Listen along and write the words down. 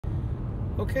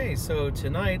Okay, so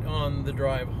tonight on the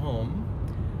drive home,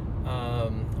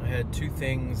 I had two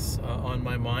things on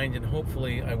my mind, and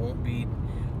hopefully I won't be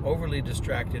overly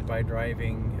distracted by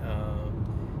driving.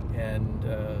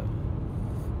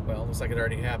 Well, looks like it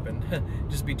already happened.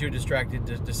 Just be too distracted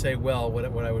to say what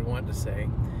I would want to say.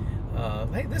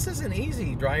 Hey, this isn't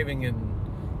easy, driving and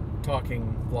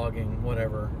talking, vlogging,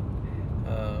 whatever.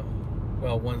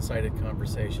 Well, one-sided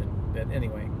conversation. But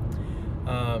anyway.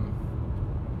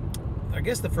 I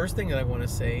guess the first thing that I want to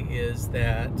say is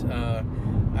that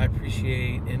I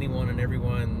appreciate anyone and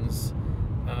everyone's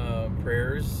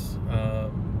prayers.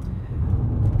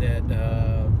 That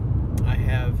I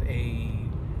have a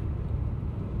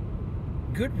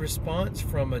good response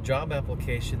from a job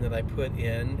application that I put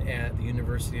in at the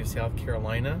University of South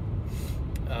Carolina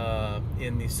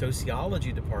in the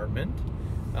sociology department.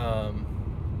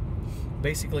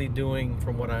 Basically doing,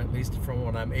 at least from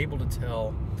what I'm able to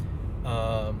tell,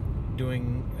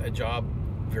 doing a job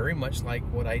very much like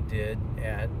what I did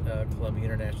at Columbia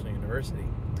International University.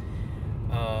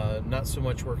 Not so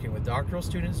much working with doctoral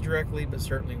students directly, but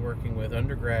certainly working with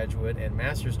undergraduate and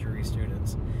master's degree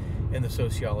students in the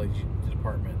sociology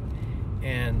department.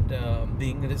 And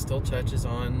being that it still touches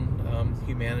on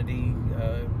humanity,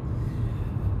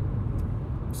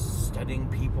 studying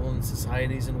people and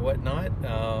societies and whatnot,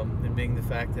 and being the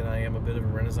fact that I am a bit of a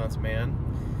Renaissance man.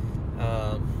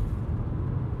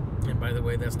 And by the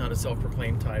way, that's not a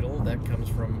self-proclaimed title. That comes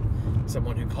from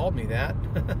someone who called me that.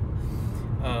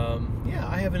 Yeah,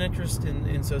 I have an interest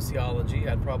in sociology.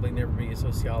 I'd probably never be a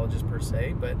sociologist per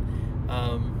se, but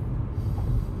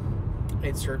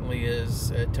it certainly is.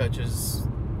 It touches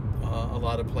a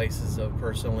lot of places of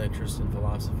personal interest in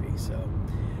philosophy. So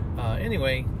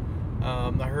anyway,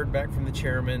 I heard back from the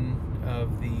chairman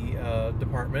of the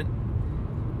department,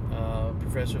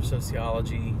 professor of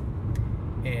sociology,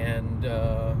 and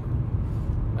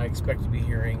I expect to be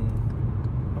hearing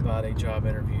about a job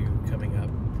interview coming up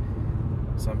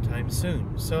sometime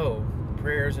soon. So,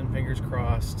 prayers and fingers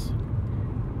crossed.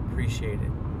 Appreciate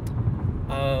it.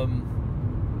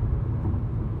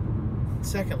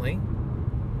 Secondly,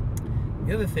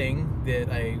 the other thing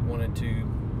that I wanted to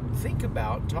think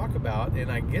about, talk about, and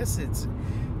I guess it's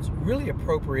really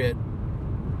appropriate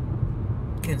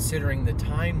considering the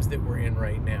times that we're in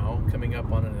right now, coming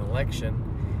up on an election.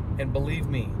 And believe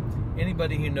me,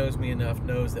 anybody who knows me enough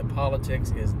knows that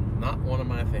politics is not one of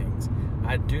my things.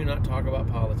 I do not talk about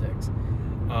politics.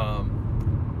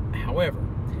 However,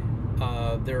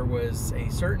 there was a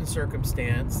certain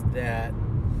circumstance that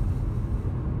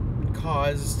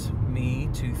caused me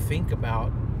to think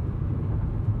about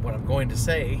what I'm going to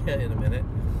say in a minute,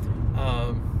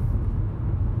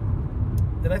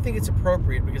 that I think it's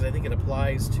appropriate because I think it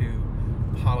applies to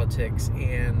politics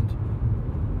and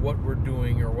what we're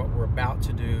doing or what we're about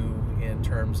to do in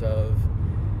terms of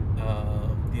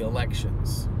the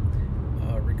elections.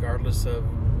 Regardless of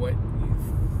where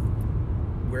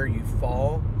you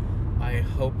fall, I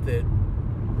hope that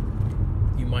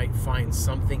you might find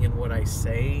something in what I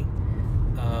say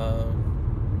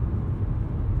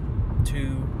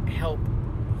to help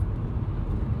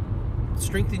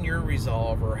strengthen your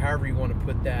resolve, or however you want to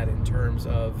put that, in terms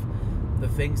of the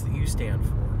things that you stand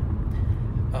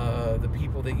for, the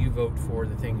people that you vote for,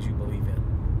 the things you believe in.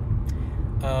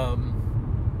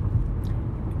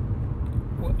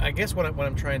 I guess what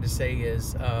I'm trying to say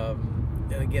is,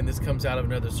 and again, this comes out of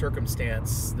another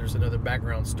circumstance. There's another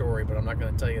background story, but I'm not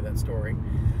going to tell you that story.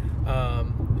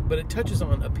 But it touches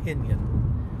on opinion.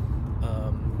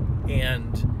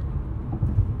 And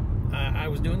I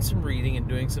was doing some reading and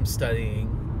doing some studying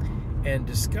and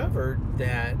discovered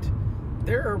that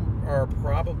there are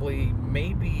probably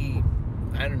maybe,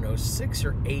 I don't know, 6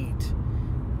 or 8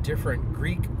 different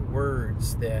Greek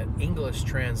words that English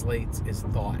translates as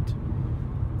thought.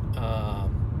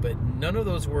 But none of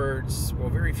those words, well,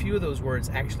 very few of those words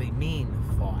actually mean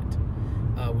thought.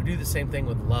 We do the same thing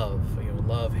with love. You know,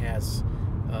 love has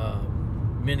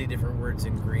many different words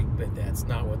in Greek, but that's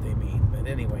not what they mean. But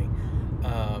anyway,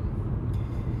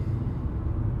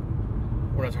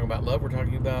 we're not talking about love, we're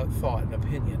talking about thought and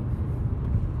opinion.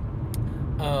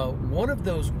 One of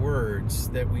those words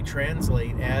that we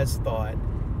translate as thought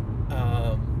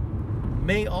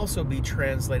may also be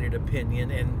translated opinion,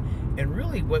 and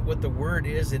really what the word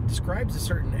is, it describes a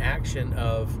certain action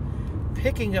of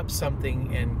picking up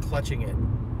something and clutching it,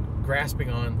 grasping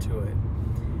onto it.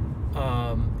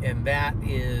 And that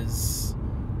is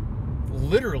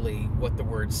literally what the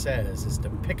word says, is to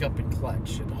pick up and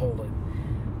clutch and hold it.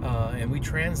 And we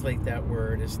translate that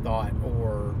word as thought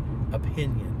or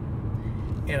opinion.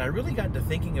 And I really got to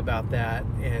thinking about that,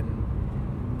 and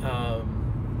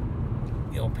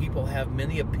people have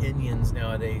many opinions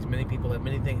nowadays. Many people have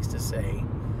many things to say.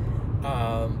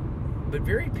 But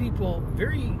very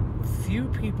few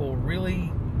people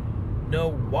really know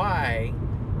why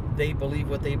they believe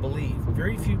what they believe.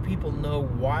 Very few people know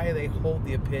why they hold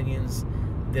the opinions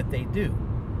that they do.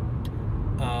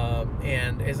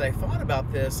 And as I thought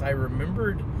about this, I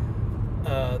remembered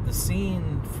the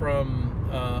scene from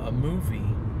a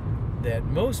movie that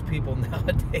most people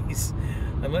nowadays,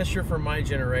 unless you're from my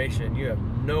generation, you have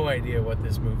no idea what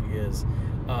this movie is.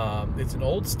 It's an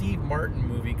old Steve Martin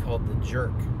movie called The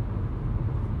Jerk.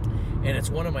 And it's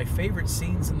one of my favorite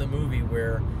scenes in the movie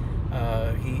where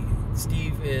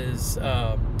Steve is,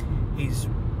 he's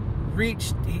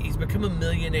become a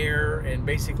millionaire, and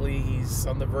basically he's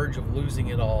on the verge of losing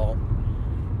it all.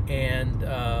 And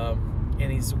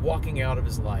he's walking out of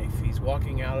his life. He's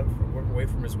walking away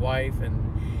from his wife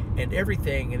and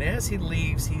everything. And as he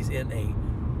leaves, he's in a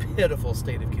pitiful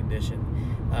state of condition.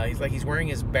 He's wearing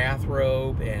his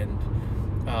bathrobe and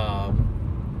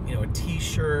a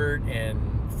t-shirt and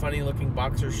funny-looking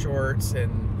boxer shorts,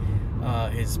 and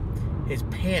his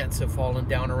pants have fallen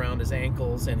down around his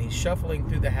ankles, and he's shuffling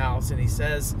through the house, and he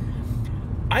says,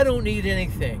 "I don't need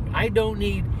anything. I don't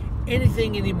need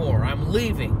anything anymore. I'm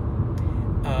leaving.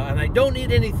 And I don't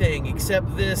need anything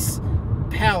except this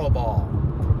paddle ball."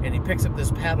 And he picks up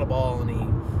this paddle ball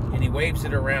and he waves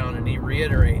it around, and he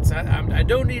reiterates, I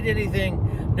don't need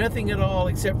anything, nothing at all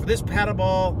except for this paddle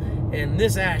ball and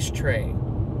this ashtray.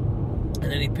 And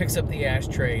then he picks up the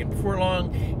ashtray, and before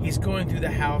long he's going through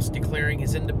the house declaring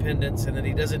his independence, and that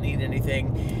he doesn't need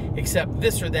anything except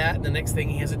this or that. And the next thing,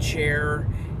 he has a chair,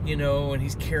 and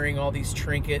he's carrying all these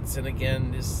trinkets, and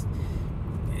again his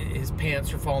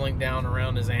pants are falling down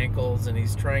around his ankles, and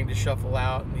he's trying to shuffle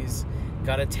out, and he's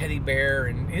got a teddy bear,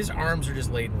 and his arms are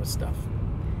just laden with stuff.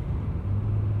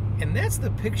 And that's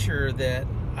the picture that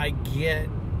I get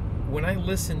when I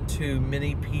listen to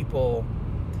many people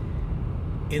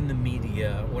in the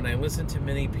media, when I listen to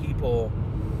many people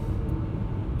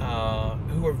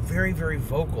who are very, very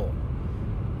vocal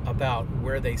about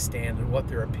where they stand and what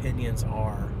their opinions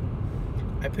are.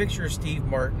 I picture Steve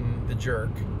Martin, the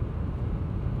jerk,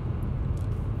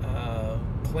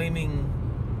 claiming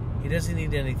he doesn't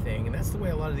need anything, and that's the way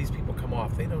a lot of these people come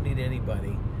off. They don't need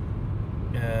anybody.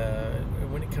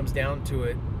 When it comes down to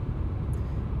it,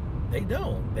 they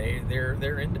don't.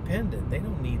 They're independent. They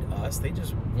don't need us. They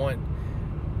just want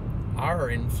our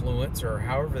influence, or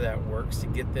however that works, to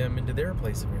get them into their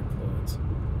place of influence.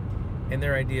 And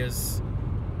their ideas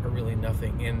are really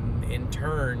nothing. And in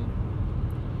turn,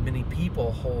 many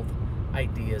people hold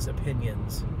ideas,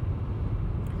 opinions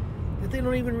that they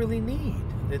don't even really need,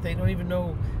 that they don't even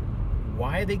know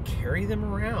why they carry them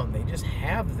around. They just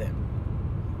have them.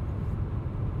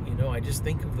 I just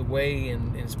think of the way,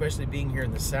 and especially being here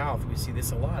in the South, we see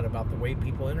this a lot, about the way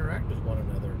people interact with one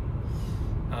another.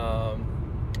 I'm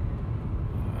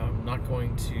not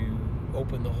going to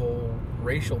open the whole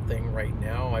racial thing right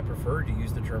now. I prefer to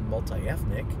use the term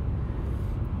multi-ethnic,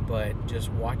 but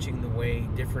just watching the way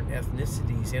different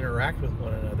ethnicities interact with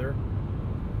one another,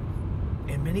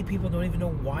 and many people don't even know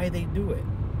why they do it.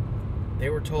 They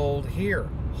were told, here,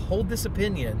 hold this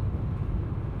opinion,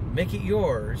 make it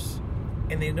yours,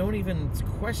 and they don't even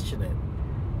question it.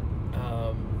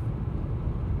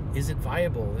 Is it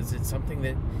viable? Is it something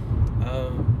that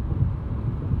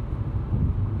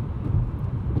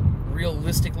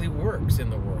realistically works in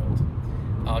the world?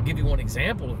 I'll give you one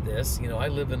example of this. I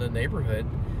live in a neighborhood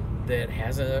that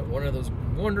has one of those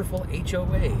wonderful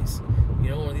HOAs,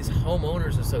 one of these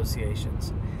homeowners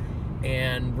associations.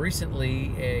 And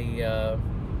recently a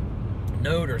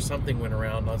note or something went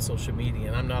around on social media,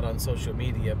 and I'm not on social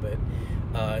media, but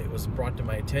it was brought to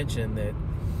my attention that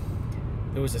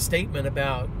there was a statement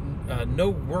about no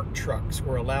work trucks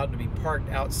were allowed to be parked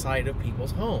outside of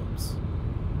people's homes.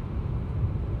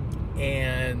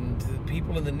 And the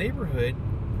people in the neighborhood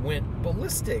went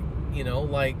ballistic,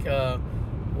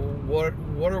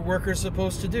 what are workers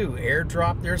supposed to do?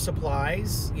 Airdrop their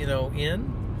supplies,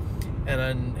 in?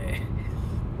 And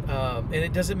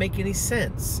it doesn't make any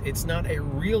sense. It's not a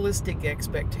realistic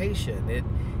expectation.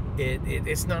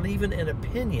 It's not even an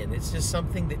opinion. It's just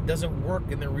something that doesn't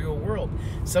work in the real world.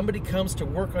 Somebody comes to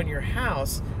work on your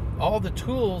house, all the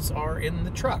tools are in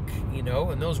the truck,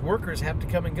 and those workers have to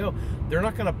come and go. They're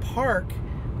not going to park,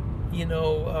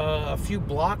 a few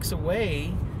blocks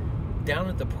away down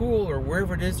at the pool or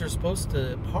wherever it is they're supposed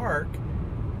to park.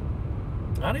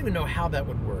 I don't even know how that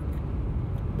would work.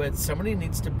 But somebody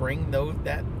needs to bring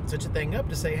such a thing up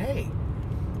to say, hey,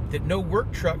 that no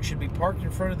work truck should be parked in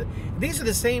front of the... These are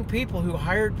the same people who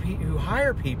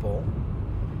hire people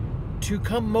to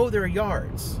come mow their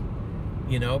yards.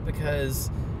 because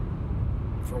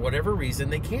for whatever reason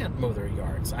they can't mow their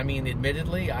yards. I mean,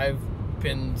 admittedly, I've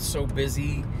been so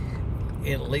busy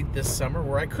in late this summer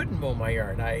where I couldn't mow my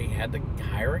yard. I had to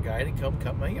hire a guy to come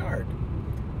cut my yard.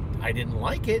 I didn't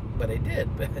like it, but I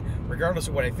did. But regardless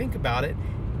of what I think about it,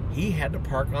 he had to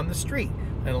park on the street.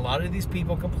 And a lot of these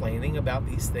people complaining about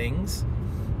these things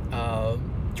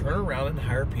turn around and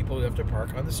hire people who have to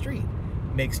park on the street.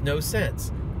 Makes no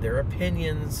sense. Their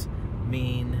opinions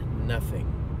mean nothing.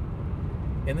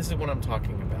 And this is what I'm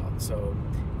talking about. So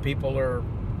people are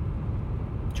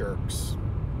jerks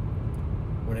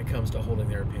when it comes to holding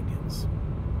their opinions.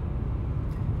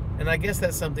 And I guess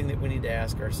that's something that we need to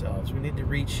ask ourselves. We need to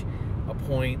reach a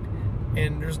point,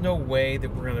 and there's no way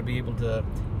that we're going to be able to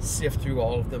sift through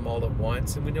all of them all at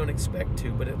once, and we don't expect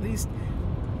to, but at least,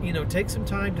 take some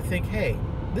time to think, hey,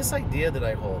 this idea that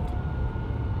I hold,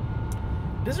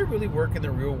 does it really work in the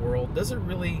real world? Does it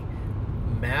really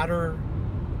matter?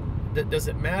 Does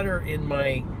it matter in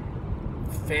my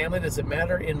family? Does it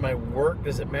matter in my work?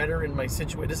 Does it matter in my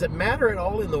situation? Does it matter at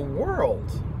all in the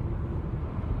world?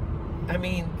 I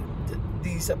mean,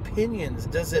 these opinions,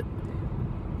 does it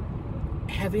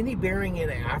have any bearing in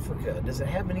Africa? Does it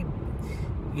have any,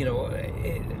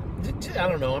 I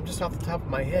don't know. I'm just off the top of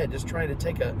my head, just trying to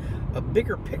take a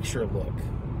bigger picture look.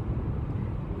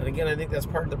 And again, I think that's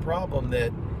part of the problem,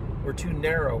 that we're too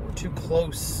narrow, we're too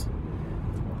close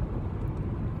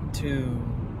to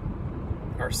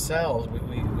ourselves.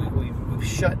 We've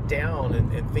shut down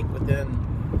and think within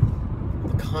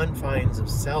the confines of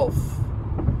self.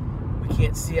 We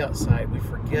can't see outside. We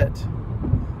forget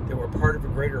that we're part of a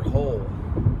greater whole.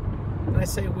 And I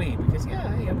say we because, hey,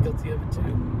 I'm guilty of it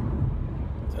too.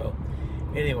 So,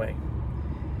 anyway,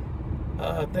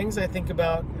 things I think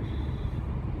about.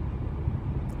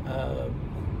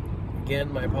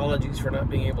 Again, my apologies for not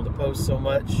being able to post so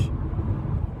much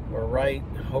or write.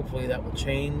 Hopefully that will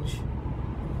change.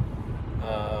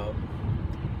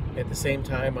 At the same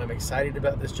time, I'm excited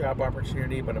about this job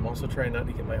opportunity, but I'm also trying not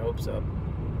to get my hopes up.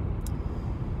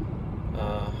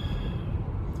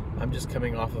 I'm just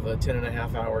coming off of a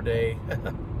 10.5-hour day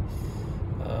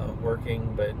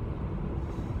working, but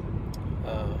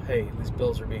hey, these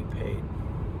bills are being paid.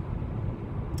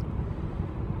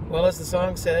 Well, as the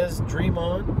song says, dream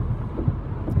on.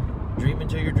 Dream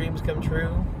until your dreams come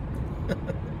true.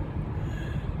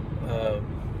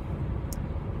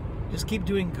 Just keep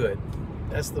doing good.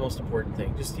 That's the most important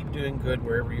thing. Just keep doing good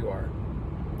wherever you are.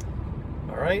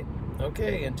 All right?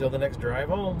 Okay, until the next drive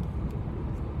home.